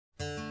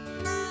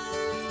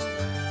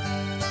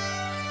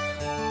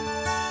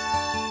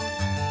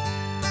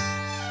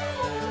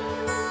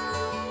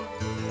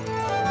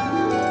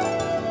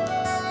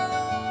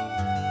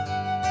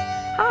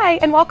Hi,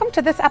 and welcome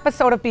to this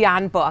episode of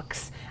Beyond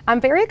Books. I'm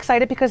very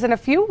excited because in a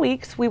few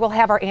weeks we will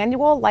have our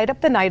annual Light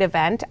Up the Night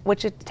event,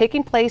 which is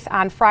taking place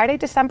on Friday,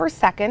 December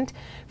 2nd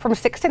from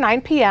 6 to 9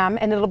 p.m.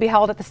 and it'll be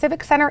held at the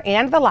Civic Center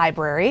and the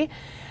library.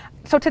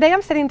 So today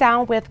I'm sitting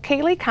down with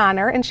Kaylee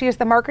Connor, and she is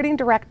the marketing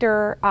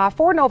director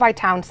for Novi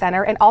Town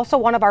Center and also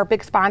one of our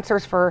big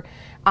sponsors for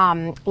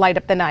Light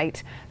Up the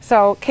Night.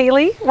 So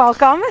Kaylee,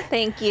 welcome.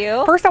 Thank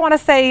you. First I want to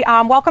say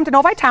welcome to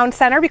Novi Town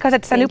Center because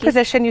it's a new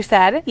position, you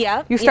said.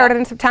 Yep. You started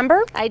in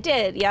September? I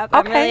did, yep.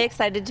 Okay. I'm really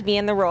excited to be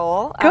in the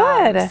role.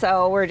 Good.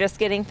 So we're just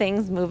getting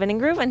things moving and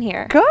grooving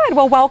here. Good.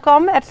 Well,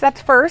 welcome.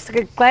 That's first.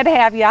 Glad to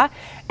have you.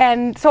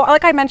 And so,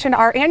 like I mentioned,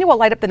 our annual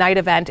Light Up the Night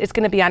event is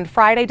going to be on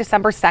Friday,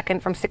 December 2nd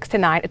from 6 to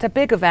 9. It's a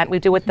big event we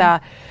do with the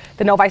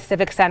Novi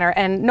Civic Center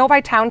and Novi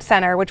Town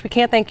Center, which we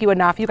can't thank you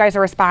enough. You guys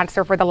are a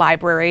sponsor for the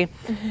library.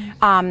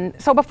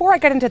 So before I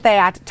get into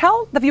that,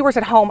 tell the viewers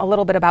at home a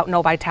little bit about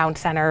Novi Town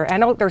Center. I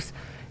know there's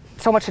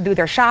so much to do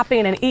there,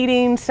 shopping and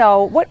eating.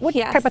 So what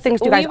type of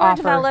things do you guys offer? We were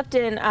developed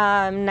in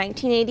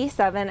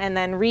 1987 and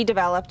then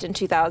redeveloped in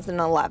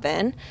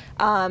 2011.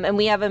 And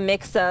we have a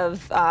mix of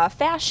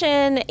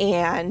fashion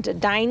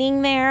and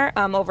dining there,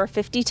 over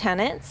 50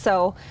 tenants.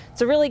 So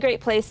it's a really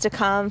great place to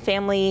come,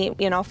 family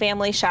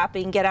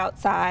shopping, get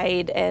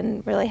outside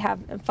and really have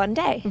a fun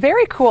day.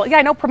 Very cool. Yeah,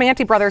 I know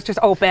Primanti Brothers just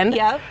opened.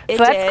 Yep, so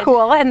that's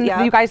cool. And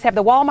you guys have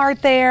the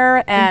Walmart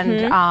there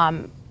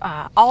and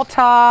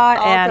Alta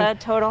and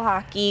Total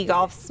Hockey,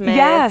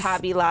 Golfsmith,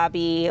 Hobby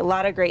Lobby, a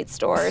lot of great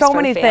stores. So for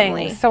many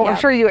family. things. So I'm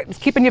sure it's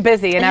keeping you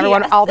busy and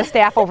everyone, all the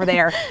staff over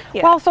there.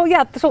 Well, so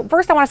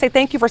first I want to say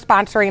thank you for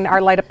sponsoring our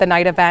Light Up the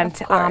Night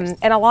event.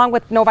 And along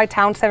with Novi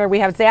Town Center, we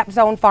have Zap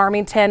Zone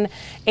Farmington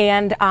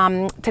and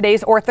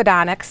Today's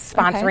Orthodontics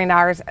sponsoring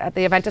ours at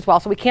the event as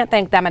well. So we can't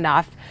thank them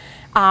enough.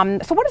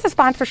 So what does the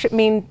sponsorship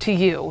mean to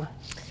you?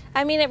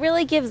 I mean, it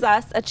really gives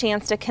us a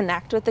chance to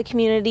connect with the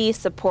community,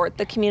 support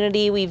the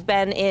community. We've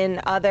been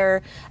in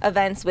other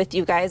events with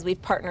you guys.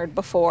 We've partnered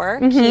before,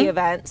 key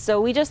events.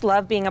 So we just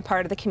love being a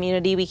part of the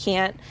community. We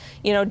can't,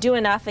 do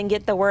enough and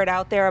get the word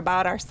out there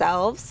about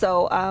ourselves.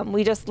 So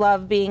we just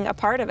love being a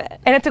part of it.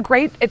 And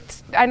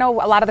I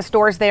know a lot of the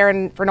stores there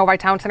and for Novi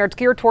Town Center, it's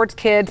geared towards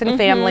kids and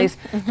families.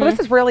 So this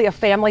is really a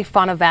family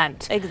fun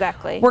event.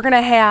 Exactly. We're going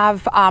to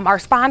have our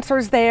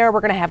sponsors there.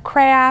 We're going to have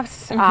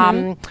crafts.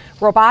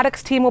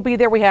 Robotics team will be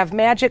there. We have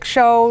magic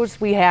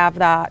shows, we have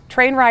the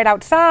train ride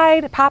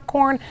outside,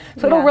 popcorn,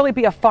 so it'll really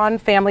be a fun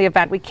family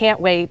event. We can't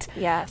wait.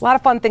 Yes. A lot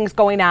of fun things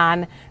going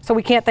on, so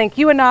we can't thank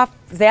you enough,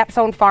 Zap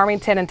Zone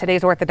Farmington and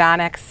Today's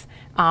Orthodontics,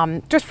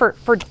 just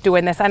for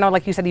doing this. I know,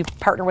 like you said, you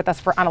partner with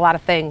us on a lot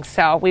of things,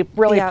 so we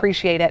really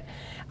appreciate it.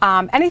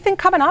 Anything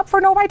coming up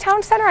for Novi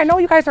Town Center? I know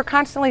you guys are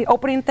constantly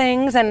opening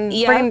things and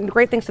bringing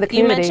great things to the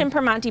community. You mentioned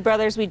Primanti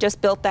Brothers. We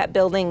just built that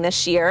building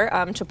this year.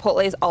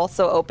 Chipotle is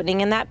also opening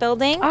in that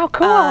building. Oh,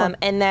 cool.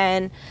 And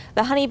then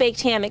the Honey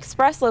Baked Ham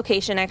Express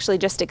location actually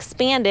just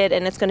expanded,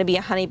 and it's going to be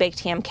a Honey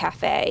Baked Ham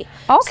Cafe.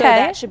 Okay. So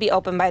that should be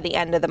open by the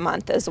end of the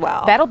month as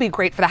well. That'll be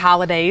great for the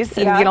holidays,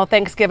 and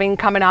Thanksgiving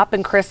coming up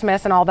and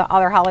Christmas and all the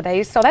other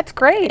holidays, so that's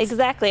great.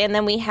 Exactly. And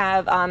then we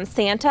have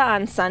Santa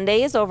on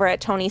Sundays over at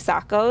Tony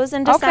Sacco's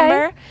in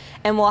December. Okay.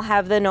 And we'll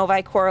have the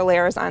Novi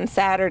Corollaires on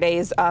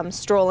Saturdays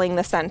strolling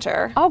the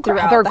center. Oh, they're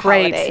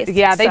great. Holidays.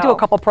 Yeah, they do a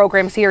couple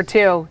programs here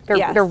too.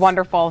 They're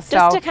wonderful. So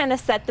just to kind of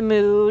set the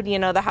mood,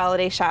 the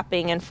holiday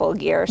shopping in full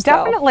gear.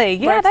 Definitely.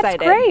 So yeah, that's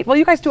great. Well,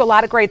 you guys do a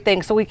lot of great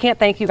things, so we can't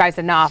thank you guys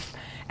enough.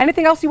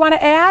 Anything else you want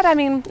to add? I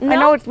mean, I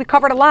know we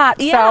covered a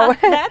lot. Yeah, so.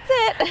 That's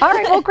it. All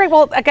right, well, great.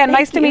 Well, again,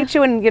 nice to meet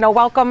you, and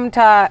welcome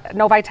to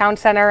Novi Town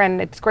Center, and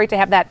it's great to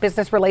have that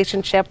business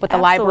relationship with the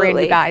library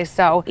and you guys.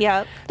 So,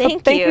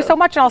 thank you so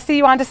much, and I'll see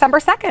you on December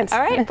 2nd. All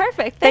right,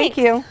 perfect. Thank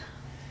you.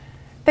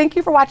 Thank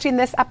you for watching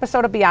this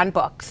episode of Beyond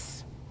Books.